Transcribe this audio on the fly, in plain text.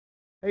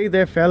Hey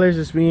there, fellas.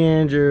 It's me,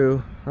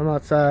 Andrew. I'm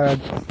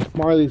outside.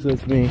 Marley's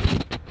with me.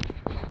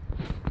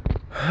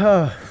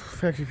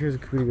 Actually, here's a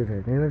pretty good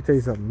head. Man, let me tell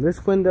you something.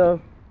 This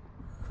window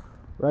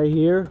right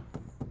here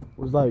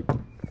was like,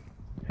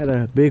 had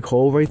a big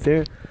hole right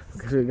there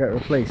because it got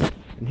replaced.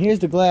 And here's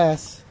the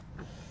glass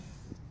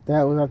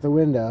that was out the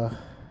window.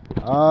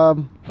 I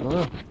don't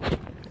know.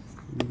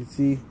 You can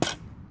see.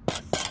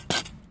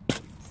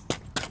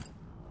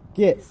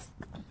 Get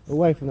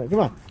away from that. Come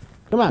on.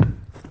 Come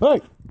on.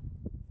 Hey!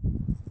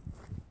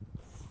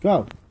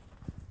 Go.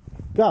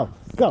 Go.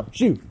 Go.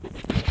 Shoot.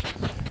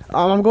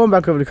 I'm going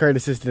back over to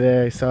Curtis's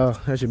today, so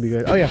that should be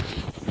good. Oh, yeah.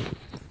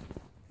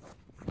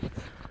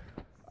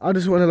 I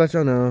just want to let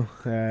y'all know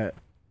that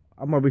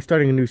I'm going to be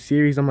starting a new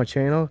series on my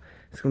channel.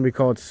 It's going to be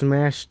called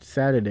Smashed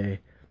Saturday.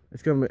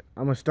 I'm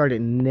going to start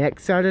it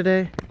next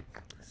Saturday.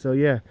 So,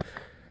 yeah.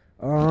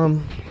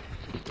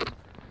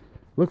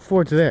 Look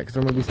forward to that, because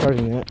I'm going to be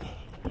starting that.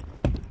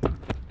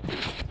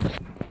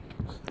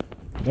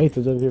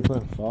 Nathan's over here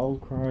playing Fall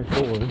Cry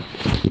 4.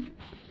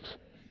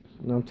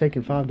 And I'm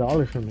taking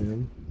 $5 from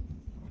him.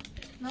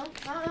 No,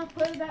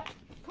 put it back.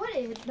 Put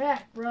it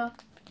back, bruh.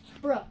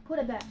 Bruh, put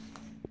it back.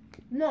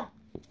 No.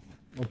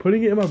 I'm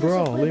putting it in my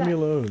bra. Sister, Leave me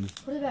alone.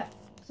 Put it back.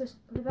 Sis,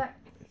 put it back.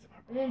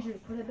 Andrew,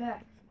 put it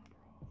back.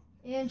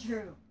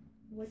 Andrew,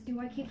 what do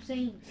I keep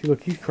saying? See,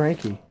 look, he's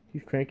cranky.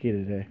 He's cranky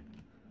today.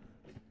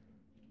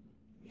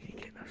 He ain't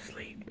getting no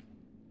sleep.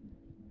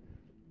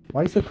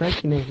 Why are you so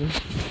cranky, Nathan?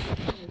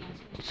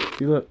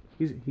 See, look,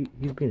 he's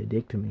being a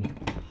dick to me.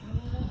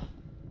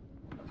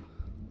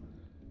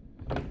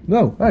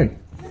 No, hey.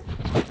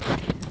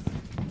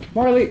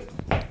 Marley.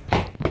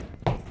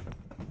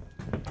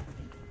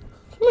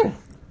 Come here.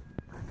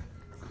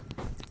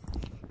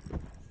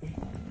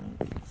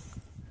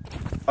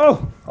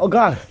 Oh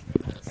God.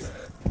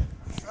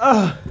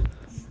 Oh.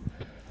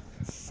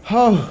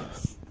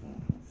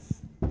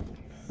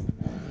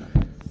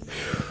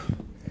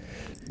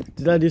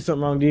 Did I do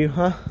something wrong to you,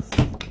 huh?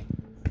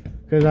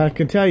 Because I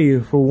can tell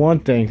you for one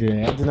thing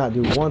today, I did not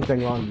do one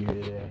thing wrong to you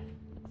today.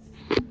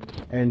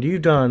 And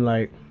you've done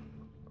like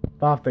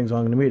 5 things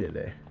wrong to me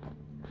today.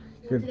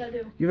 What did I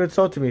do? You've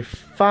insulted me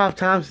 5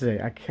 times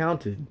today. I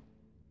counted.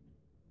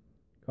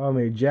 Called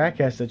me a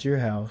jackass at your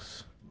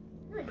house.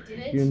 No, I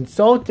didn't. You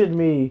insulted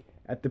me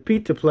at the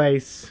pizza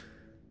place.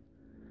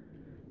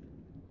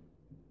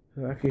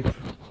 I deserve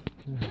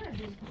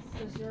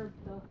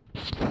the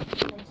next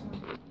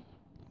one.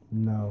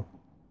 No.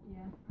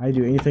 Yeah. I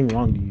do anything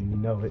wrong to you, you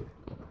know it.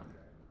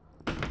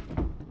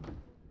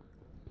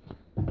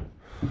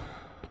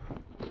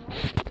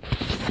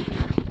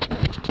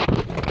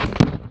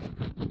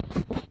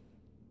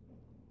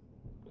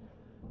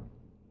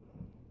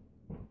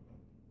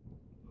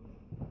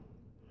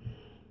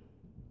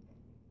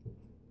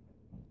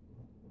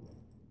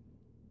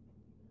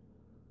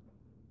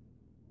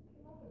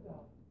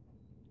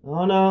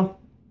 Oh no.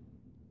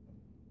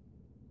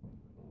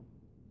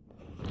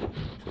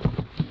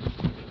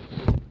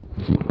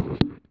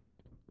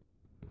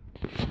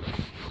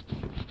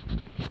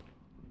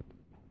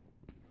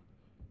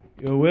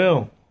 You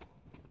will.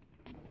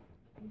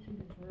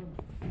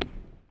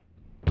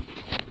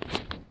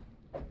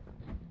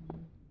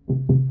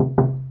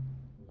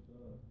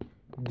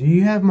 Do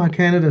you have my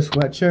Canada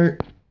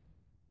sweatshirt?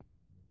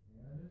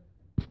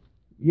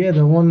 Yeah,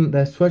 the one,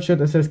 that sweatshirt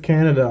that says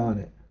Canada on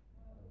it.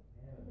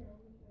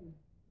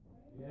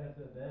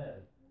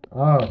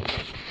 Oh.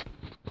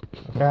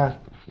 Okay.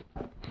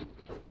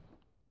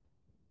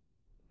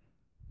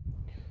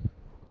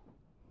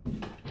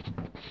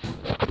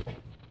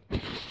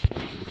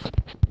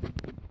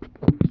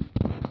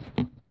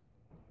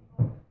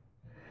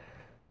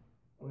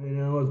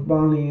 When I was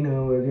Bonnie, I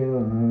was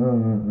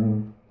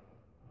young.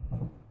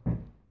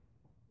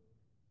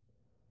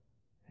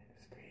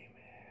 Screaming.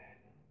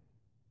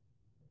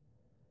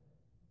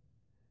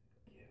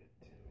 Give it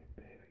to me,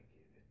 baby.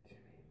 Give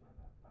it to me,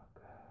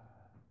 motherfucker.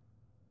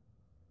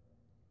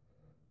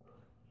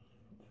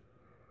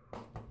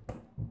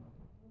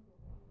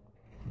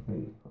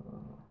 Wait,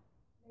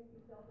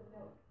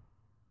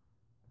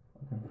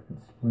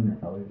 fucking splinter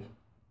colors.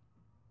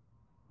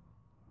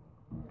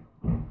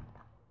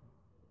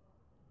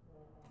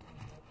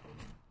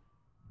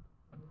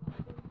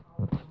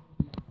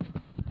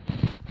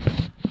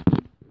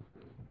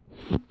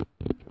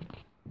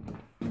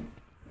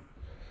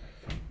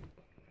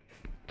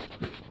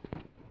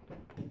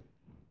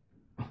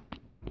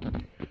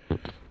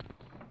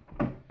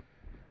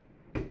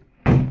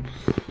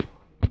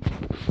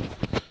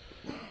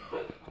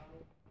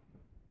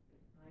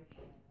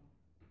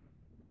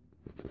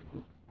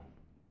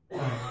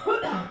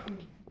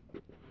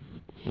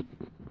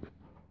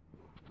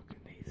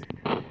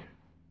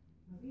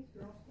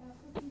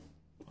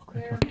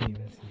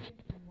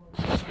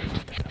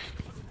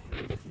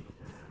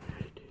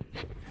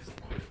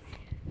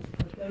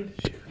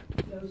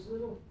 Those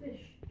little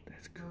fish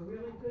are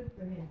really good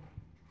for him.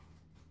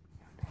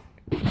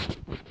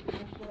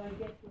 That's what I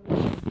get for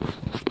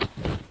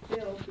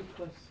Bill,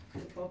 because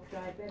they're both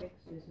diabetics.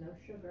 There's no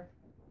sugar.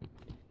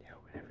 Yeah,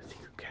 we never see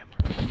your camera.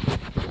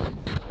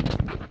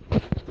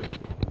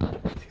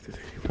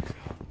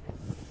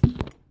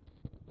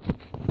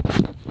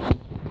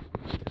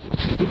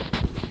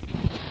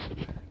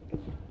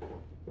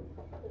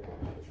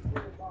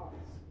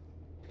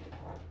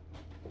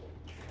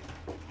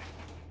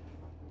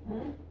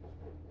 Hmm?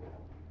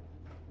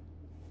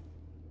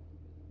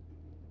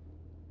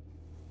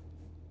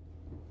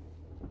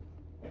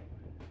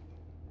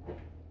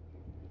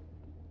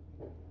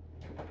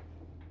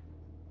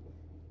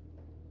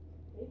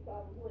 He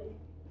probably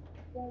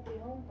won't be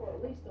home for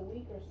at least a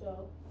week or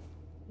so.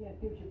 Yeah,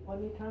 it gives you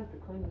plenty of time to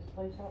clean this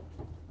place up.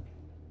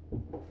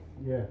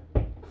 Yeah.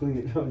 Clean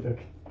it. No, I'm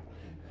joking.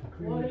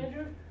 What,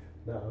 Andrew?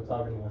 No, I'm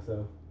talking to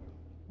myself.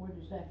 What'd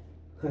you say?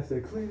 I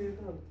said clean it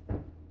up.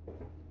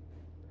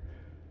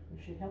 You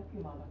should help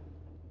your mother.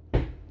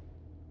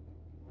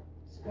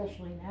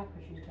 Especially now,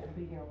 because she's going to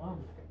be here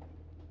alone.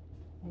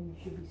 And you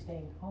should be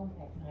staying home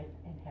at night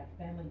and have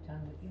family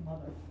time with your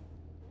mother.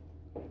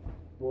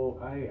 Well,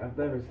 I've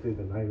never stayed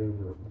the night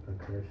over at my friend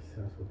Curtis's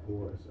house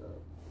before,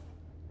 so.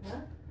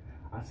 Huh?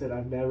 I said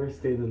I've never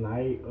stayed the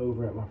night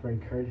over at my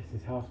friend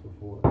Curtis's house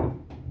before.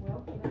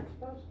 Well, you're not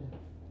supposed to.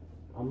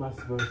 I'm not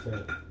supposed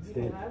to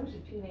stay. When I was a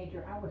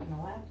teenager, I wasn't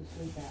allowed to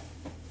sleep out.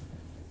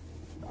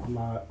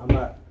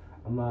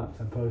 I'm not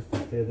supposed to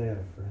stay there at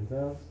a friend's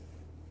house.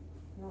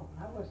 No,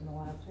 I wasn't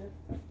allowed to.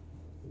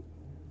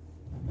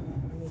 I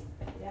mean,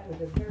 that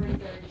was a very,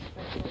 very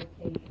special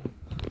occasion.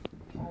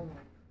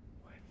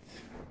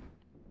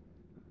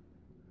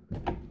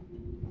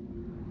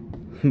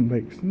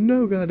 Makes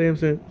no goddamn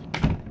sense.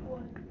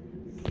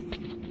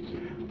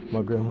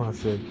 My grandma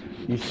said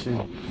you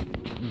should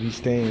be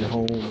staying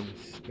home and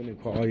spending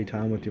quality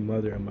time with your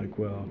mother. I'm like,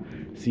 well,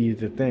 see,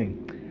 the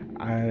thing,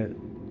 I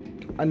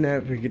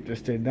never get to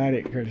stay the night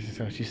at Curtis's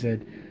house. She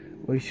said,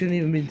 well, you shouldn't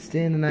even be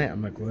staying the night.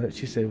 I'm like, what?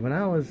 She said, when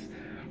I was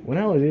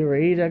your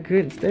age, I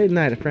couldn't stay the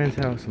night at a friend's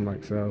house. I'm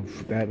like, so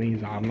that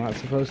means I'm not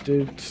supposed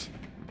to? Is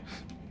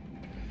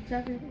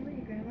that really what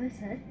your grandma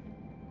said?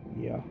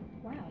 Yeah.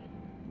 Wow.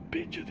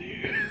 Bitch of the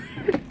year.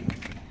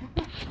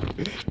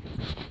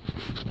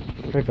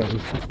 Hey,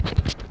 fellas.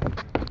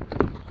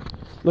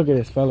 Look at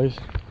this, fellas.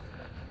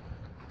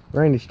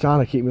 Randy's trying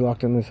to keep me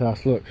locked in this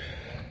house. Look.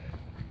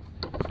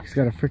 He's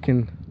got a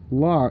freaking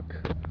lock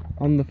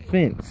on the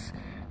fence.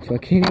 So I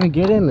can't even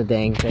get in the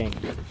dang thing.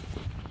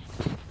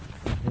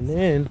 And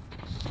then,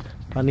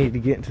 if I need to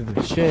get into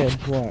the shed,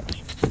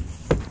 watch.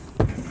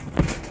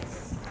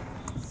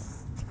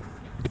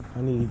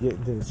 I need to get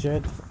into the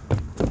shed.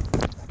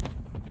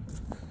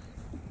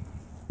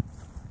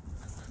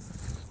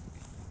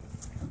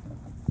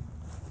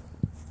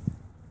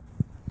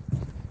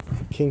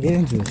 Can't get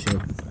into the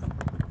shed.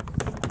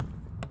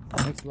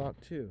 That's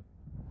locked too.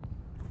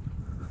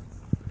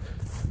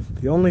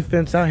 The only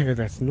fence out here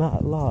that's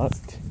not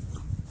locked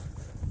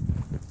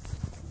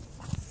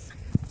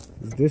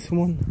is this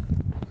one.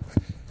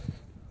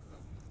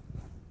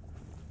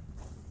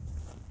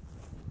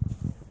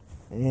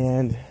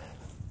 And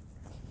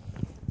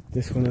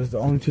this one is the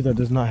only two that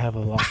does not have a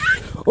lock.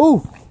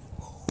 Oh!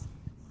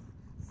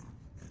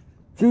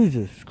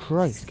 Jesus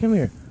Christ, come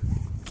here.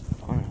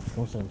 I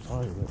won't say I'm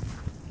sorry, but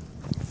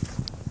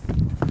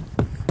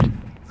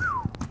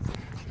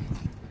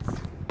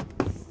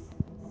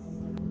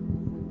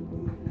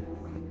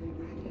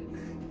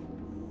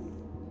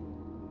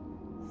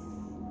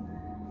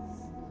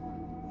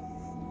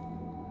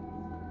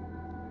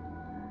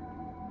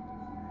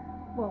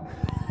Whoa.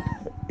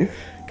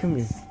 come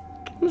here.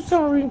 I'm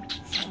sorry.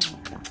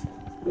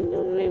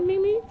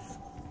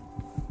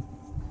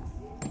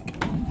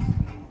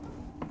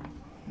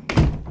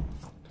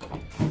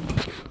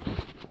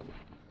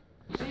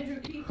 Andrew,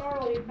 keep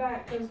Carly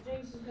back because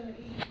James is going to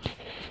eat.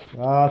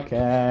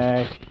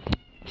 Okay.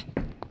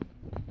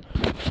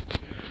 We're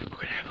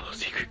gonna have a little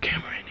secret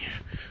camera in here.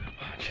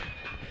 Watch.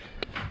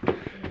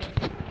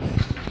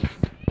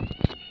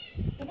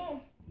 Come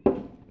on.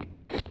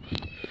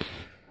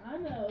 I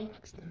know.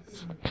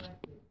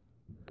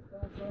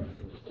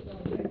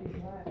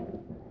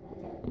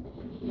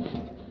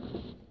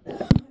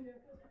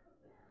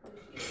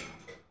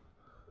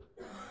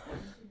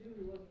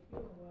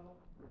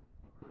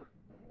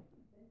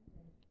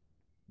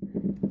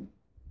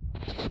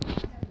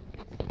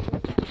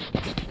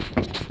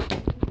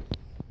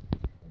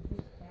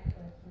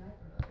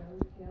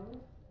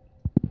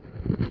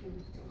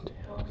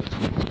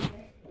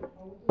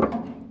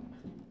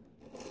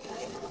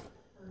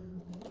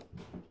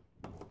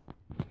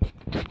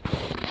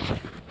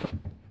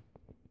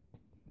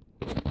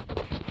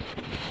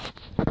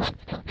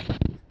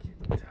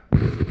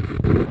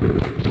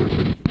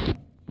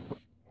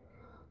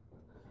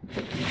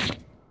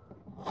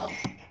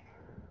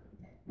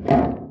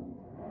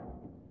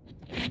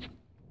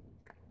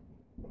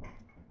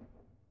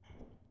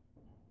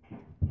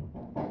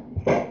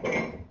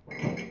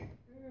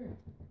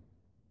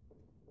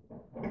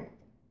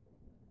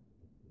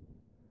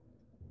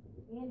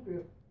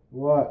 Andrew,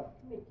 What?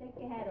 come here, take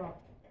your hat off.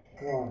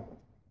 Why? I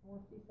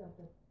want to see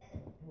something.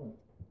 What?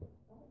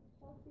 I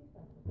want to see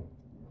something.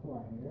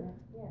 What here?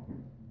 Yeah.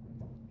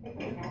 Take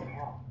your hat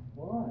off.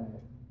 Why?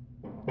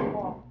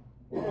 Off.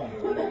 Because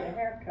you need a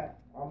haircut.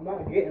 I'm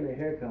not getting a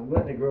haircut. I'm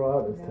letting it grow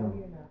out this No, time.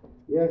 you're not.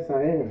 Yes,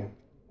 I am.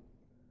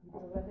 You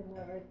gonna let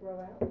it grow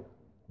out? It's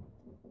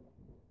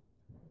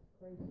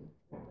crazy.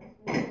 That's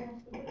what he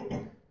wants to do.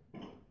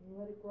 You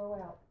let it grow grow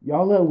out.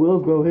 Y'all let Will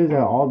grow his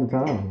out all the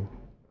time.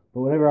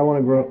 But whenever I want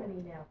to grow,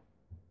 Now.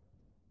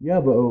 yeah,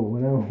 but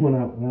when I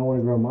want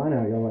to grow mine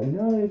out, y'all like,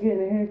 no, you're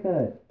getting a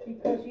haircut.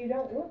 Because you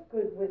don't look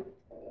good with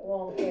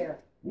long hair.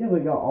 Yeah,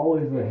 but y'all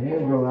always let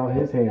him grow out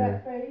his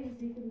hair. That phase,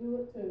 he can do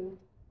it too.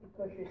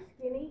 Because you're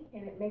skinny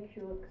and it makes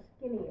you look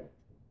skinnier.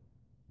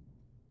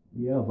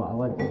 Yeah, but I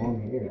like the long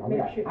hair.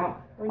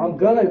 I'm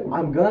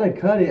I'm gonna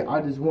cut it.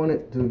 I just want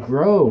it to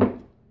grow.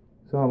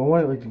 So I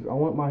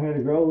want my hair to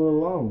grow a little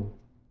long.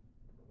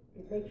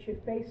 It makes your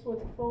face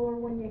look fuller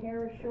when your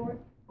hair is short.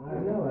 I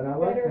know, and I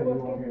like Better having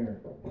long looking. hair.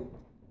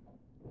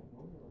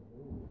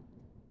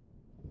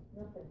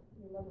 Nothing.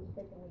 Your mother's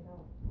taking me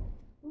home.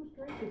 Whose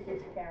drink is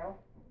this, Carol?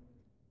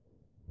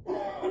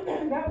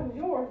 That was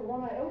yours, the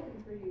one I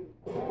opened for you.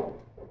 Oh.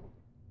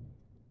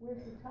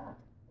 Where's the top?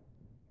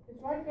 It's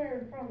right there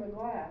in front of the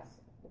glass.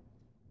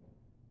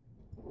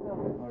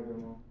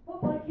 Oh.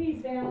 Put my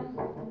keys down.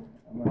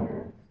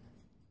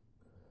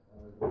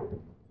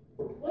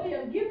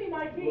 William, give me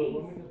my keys.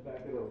 Let me just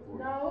back it up for you.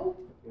 No,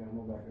 Yeah, I'm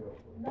gonna back it up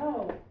for you.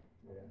 no.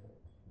 Yeah.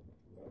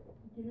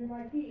 Give me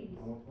my keys.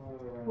 I'm gonna turn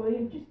it around.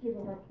 William, just give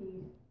her her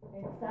keys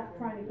and stop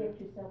trying to get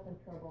yourself in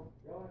trouble.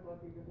 Y'all act like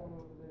you can tell me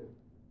what to do.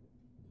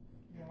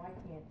 No, I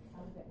can't.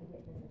 I'm getting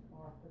in the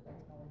car because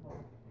I'm going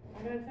home.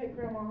 I'm gonna take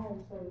Grandma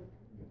home, so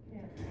you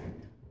can't.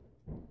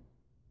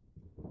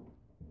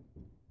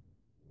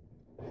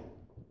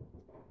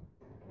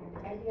 And you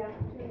had the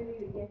opportunity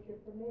to get your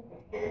permission.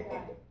 You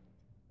got it.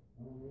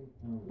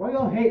 Why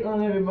y'all hating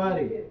on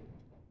everybody? You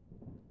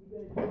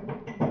better do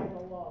it by the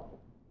law.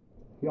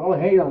 Y'all are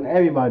hating on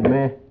everybody,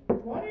 man.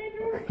 What,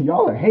 Andrew?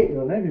 Y'all are hating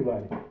on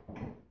everybody.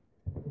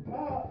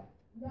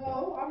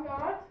 No, I'm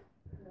not.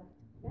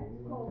 That's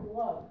called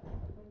love.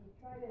 When you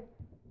try to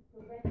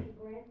prevent your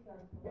grandson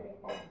from getting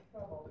into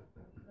trouble,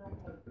 it's not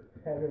hate.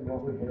 Having what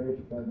we hear is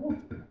trouble.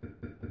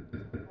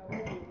 I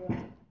really will. I'm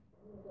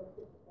gonna go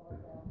sit the car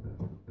down.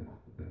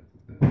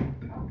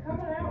 I'm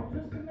coming out in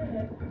just a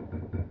minute.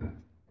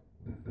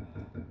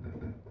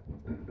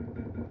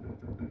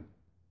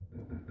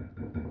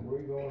 Where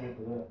are you going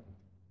after that?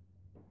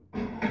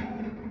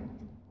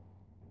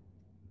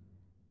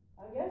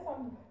 I guess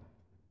I'm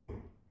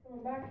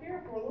coming back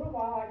here for a little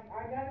while.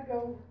 I gotta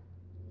go.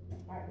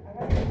 I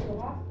gotta go to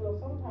the hospital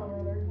sometime or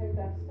other and take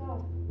that stuff.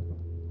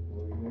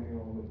 Well, you may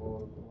on the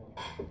ball.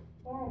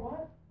 Borrow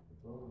what?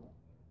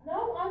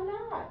 No, I'm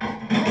not. I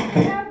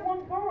only have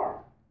one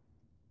car.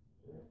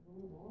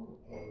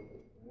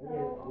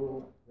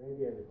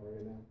 Randy has a car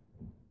right now.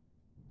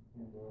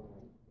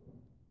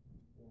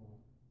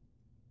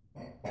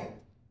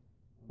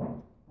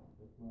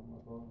 That's not my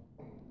car.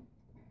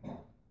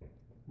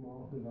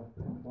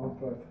 Mom's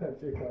car,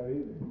 that's your car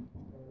either.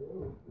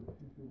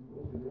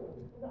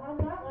 I'm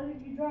not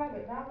letting you drive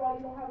it. Not while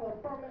you don't have a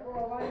permit or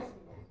a license.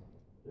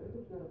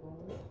 Jacob's got a car.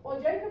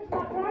 Well, Jacob's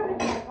not driving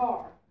my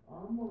car.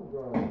 I'm gonna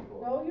drive the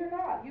car. No, you're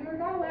not. You are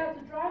not allowed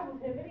to drive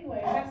with him anyway.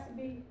 It has to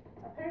be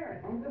a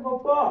parent. I don't give a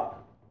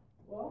fuck.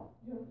 Well,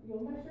 you'll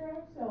mess your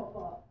own self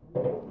up.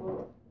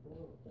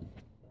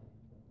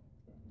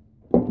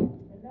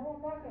 And no,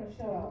 I'm not gonna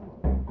shut up.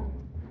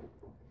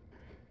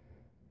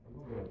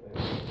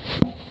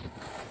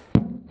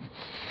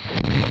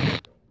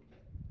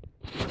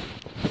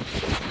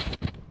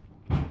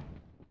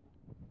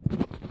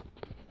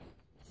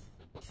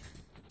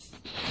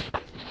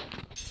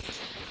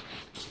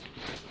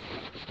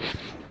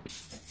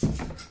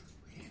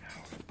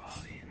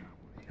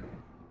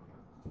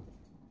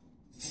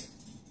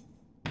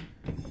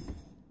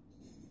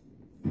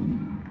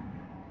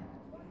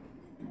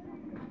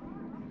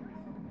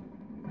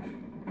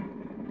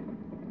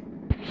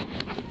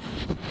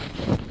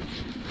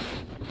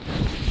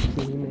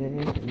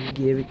 Man,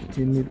 give it to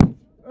me.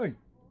 Hey.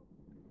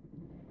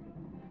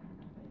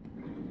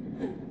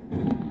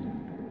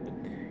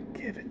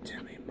 Give it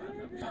to me,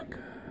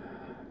 motherfucker.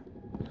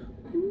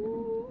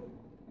 Ooh.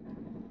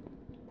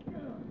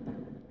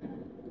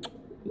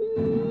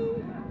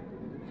 Ooh.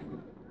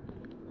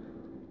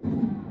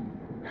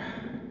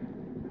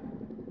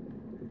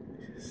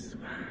 This is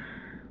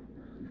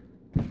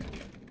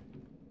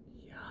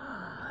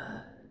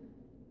yeah.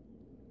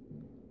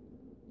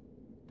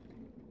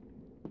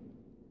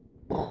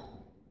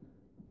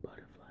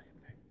 Butterfly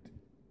effect.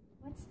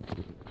 What? I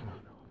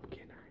don't know, I'm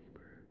getting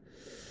hyper.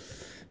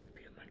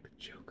 Feeling like the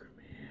Joker,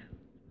 man.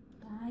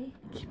 Why?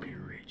 Keep it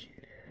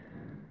rigid.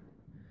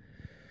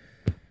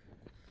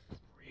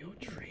 Real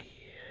tree.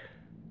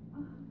 I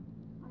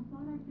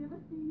thought I'd never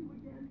see you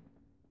again.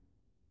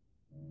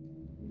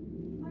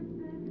 I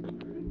said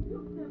they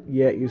took them.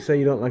 Yeah, you say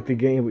you don't like the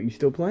game, but you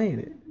still playing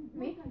it.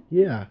 Me?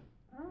 Yeah.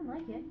 I don't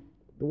like it.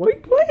 Why are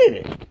you playing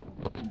it?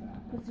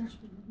 Because there's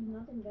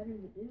nothing better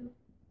to do.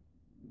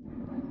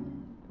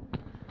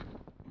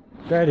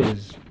 That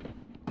is.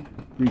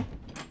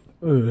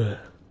 Ugh.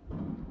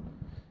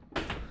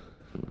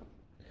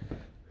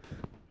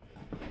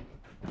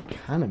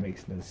 Kind of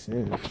makes no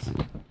sense.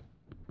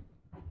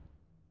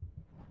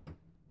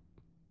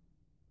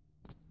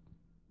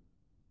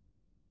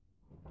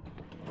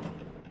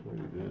 What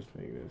does this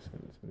make no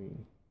sense to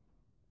me?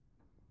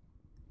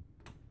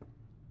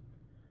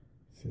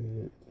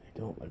 said they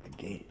don't like the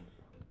game.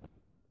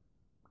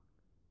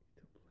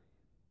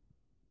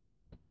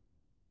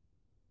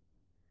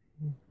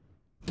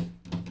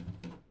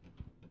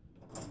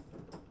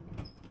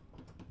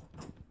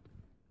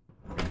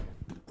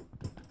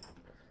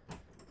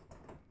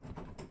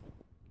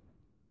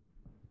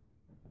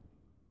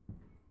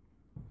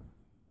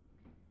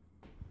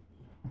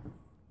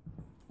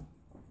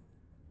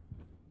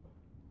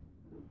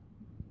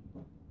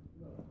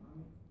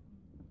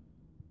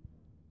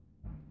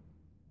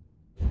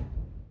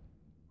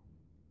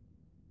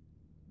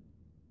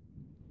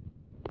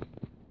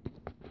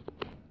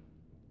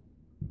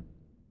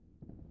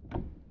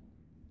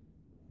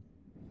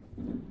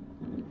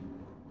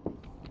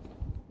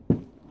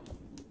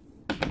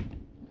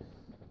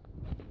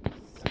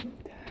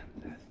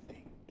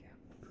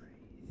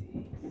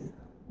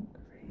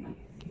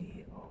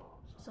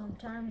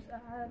 Sometimes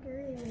I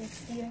agree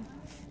with you.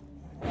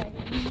 Like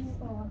you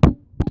are.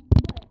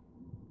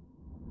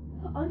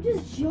 I'm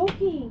just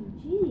joking.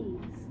 Jeez.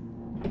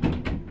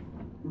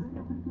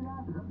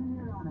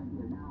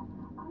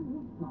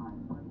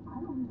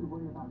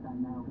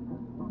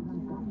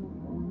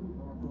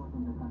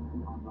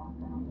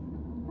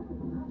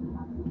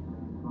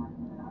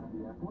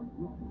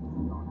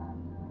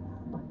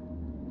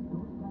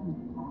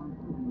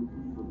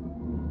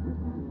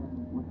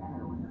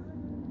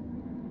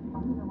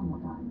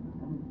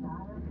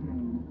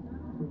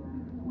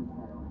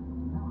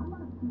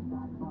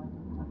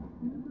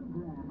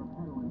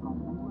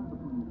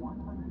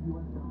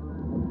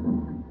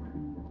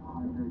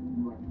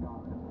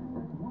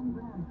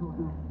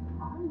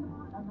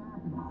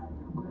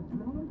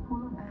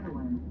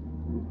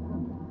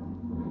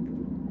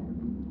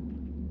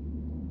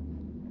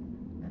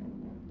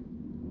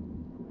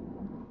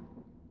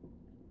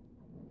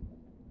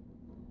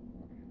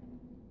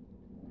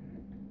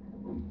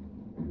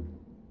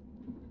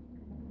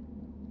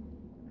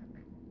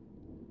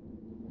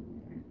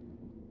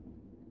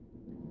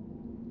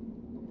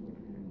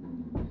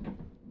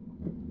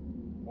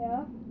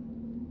 Yeah?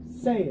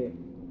 Say it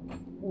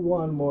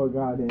one more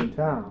goddamn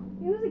time.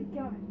 It was a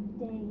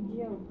goddamn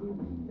joke,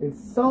 dude.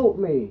 Insult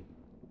me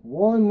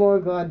one more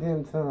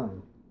goddamn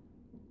time.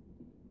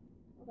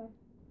 Okay.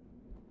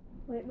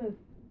 Wait, move.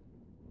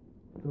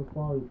 So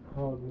far you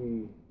called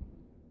me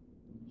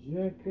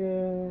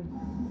jackass.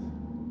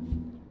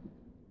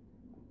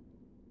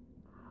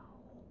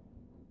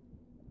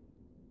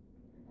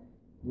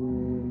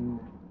 Then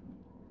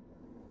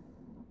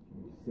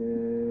you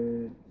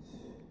said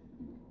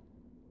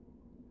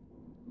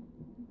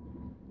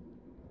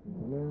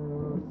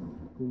no.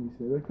 Then you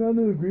said I kind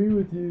of agree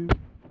with you.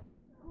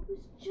 I was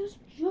just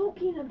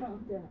joking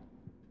about that.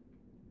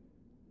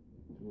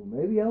 Well,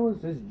 maybe I was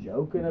just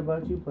joking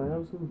about you playing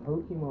with some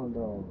Pokemon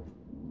dolls.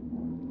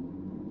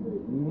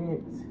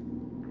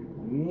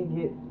 You didn't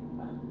get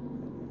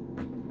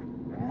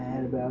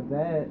mad about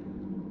that.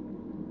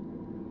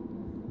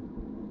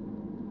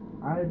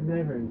 I've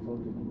never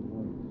insulted you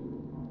once.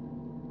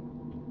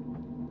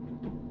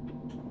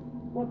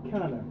 What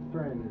kind of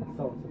friend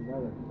insults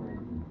another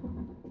friend?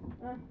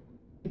 Huh?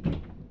 Think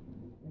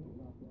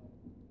about that.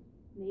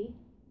 Me?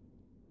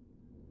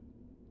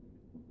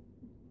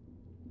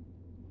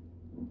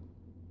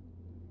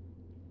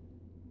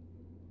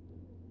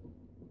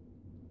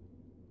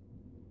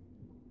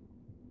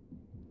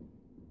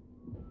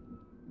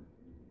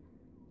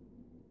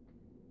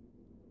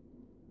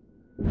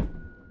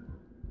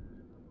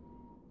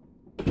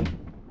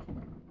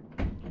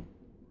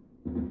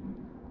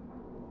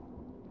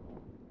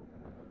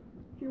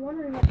 If you're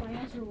wondering what my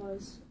answer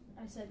was,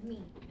 I said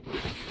me.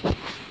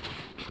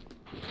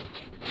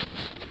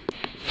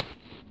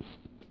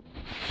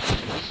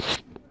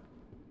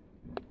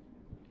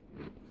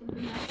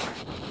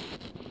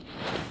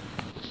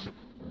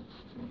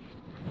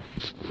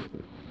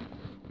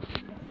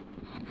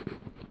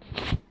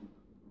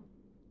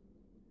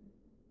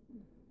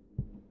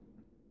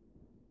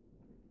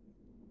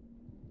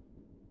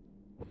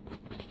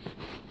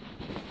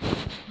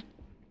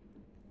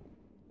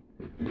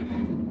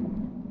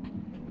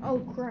 Oh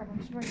crap,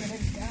 I'm surprised I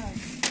didn't die.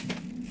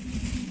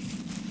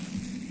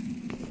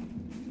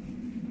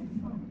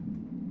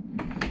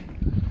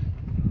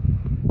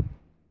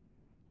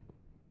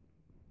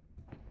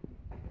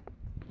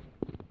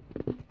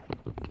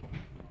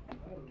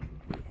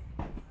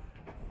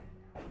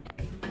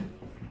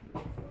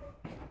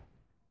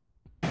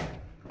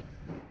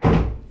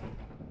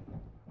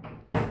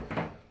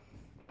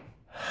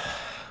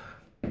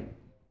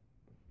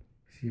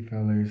 See,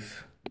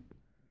 fellas,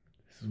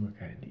 this is what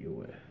I gotta deal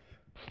with.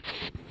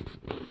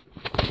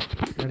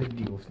 Gotta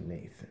deal with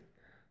Nathan.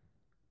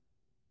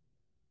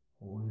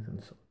 Always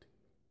insulting me.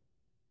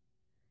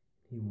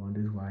 He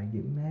wonders why I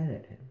get mad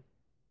at him.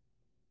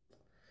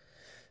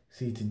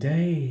 See,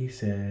 today he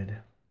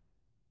said,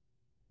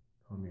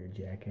 call me a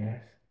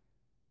jackass.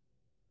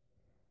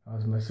 I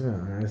was messing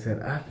around. I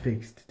said, I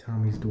fixed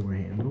Tommy's door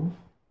handle.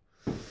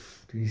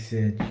 He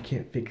said, you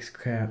can't fix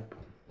crap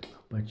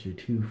but your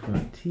 2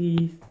 front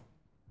teeth.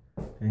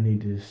 And he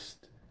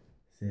just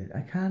said, I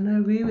kind of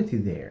agree with you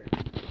there.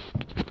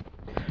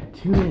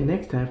 Tune in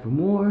next time for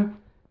more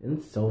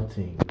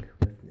insulting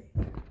with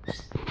Nathan.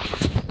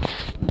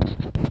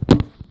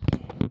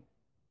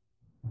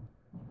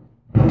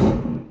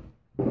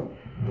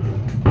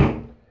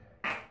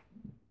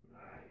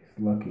 He's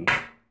lucky.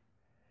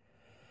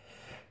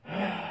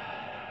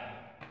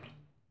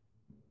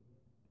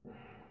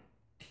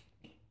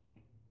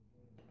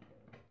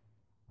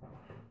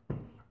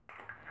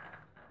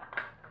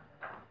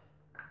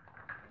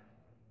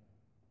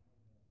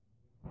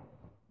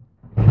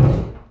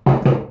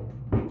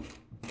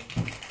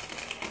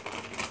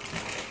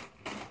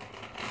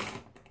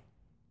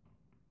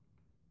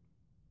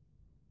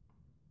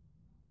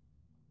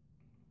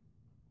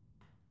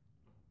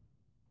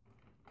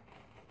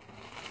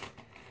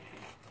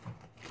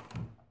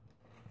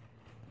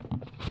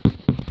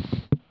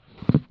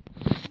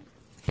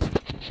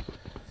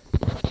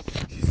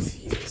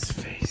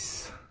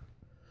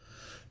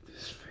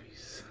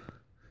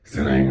 It's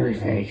an angry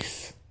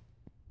face.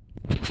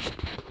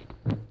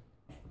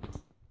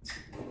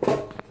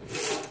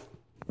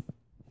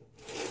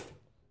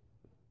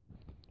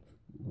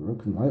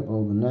 Broken light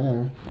bulb in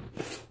there.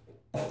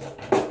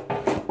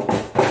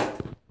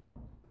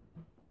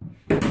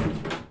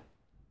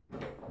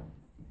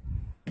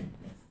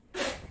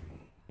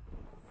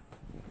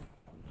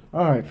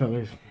 Alright,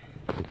 fellas.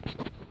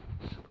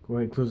 Go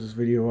ahead and close this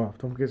video off.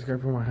 Don't forget to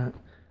subscribe for my hat.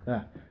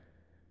 Don't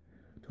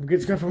forget to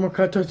subscribe for my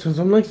cut touch and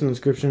some links in the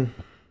description.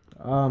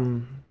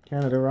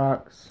 Canada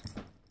Rocks,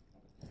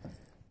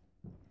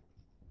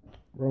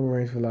 Roman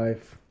Reigns for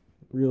Life,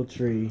 Real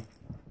Tree,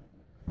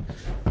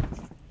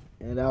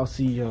 and I'll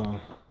see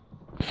y'all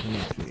in the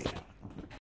next video.